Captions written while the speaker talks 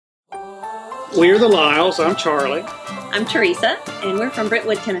We're the Lyles. I'm Charlie. I'm Teresa, and we're from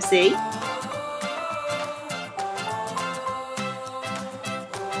Brentwood, Tennessee.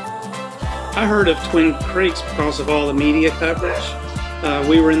 I heard of Twin Creeks because of all the media coverage.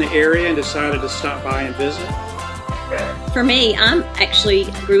 We were in the area and decided to stop by and visit. For me, I'm actually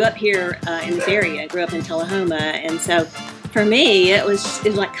grew up here in this area. I grew up in Tullahoma, and so for me, it was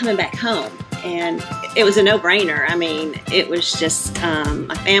like coming back home, and it was a no-brainer. I mean, it was just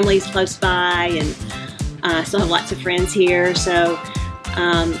my family's close by, and I still have lots of friends here, so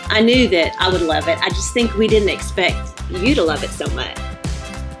I knew that I would love it. I just think we didn't expect you to love it so much.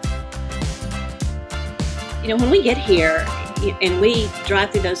 You know, when we get here and we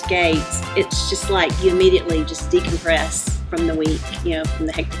drive through those gates, it's just like you immediately just decompress from the week, you know, from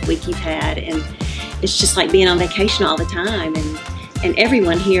the hectic week you've had, and it's just like being on vacation all the time, and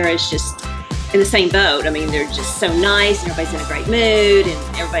everyone here is just in the same boat. I mean, they're just so nice, and everybody's in a great mood,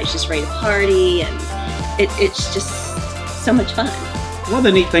 and everybody's just ready to party, and it's just so much fun. One of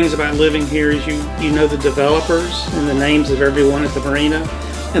the neat things about living here is you know the developers and the names of everyone at the marina.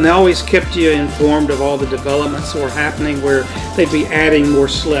 And they always kept you informed of all the developments that were happening, where they'd be adding more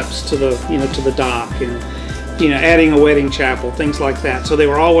slips to the, to the dock, and adding a wedding chapel, things like that. So they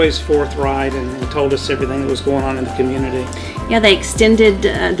were always forthright and told us everything that was going on in the community. Yeah, they extended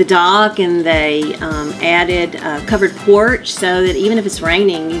the dock, and they added a covered porch so that even if it's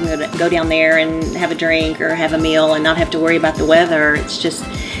raining, you can go down there and have a drink or have a meal and not have to worry about the weather. It's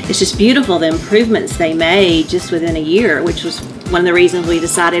just beautiful, the improvements they made just within a year, which was one of the reasons we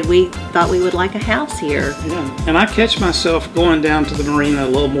decided we thought we would like a house here. Yeah, and I catch myself going down to the marina a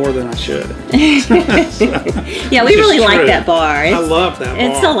little more than I should. Yeah, we really like that bar. I love that bar.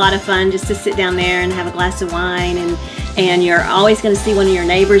 It's a lot of fun just to sit down there and have a glass of wine, and you're always going to see one of your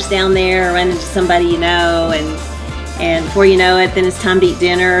neighbors down there or run into somebody you know, and before you know it, then it's time to eat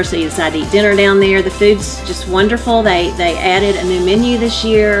dinner, so you decide to eat dinner down there. The food's just wonderful. They added a new menu this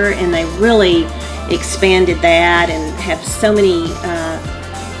year, and they really expanded that and have so many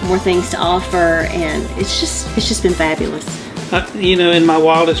more things to offer, and it's just been fabulous. In my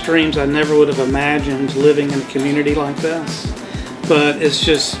wildest dreams, I never would have imagined living in a community like this, but it's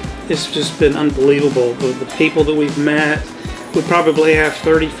just been unbelievable. The people that we've met, we probably have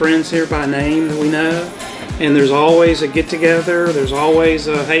 30 friends here by name that we know, and there's always a get-together. There's always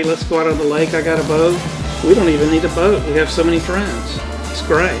a, hey, let's go out on the lake, I got a boat. We don't even need a boat. We have so many friends. It's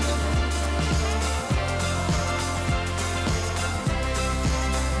great.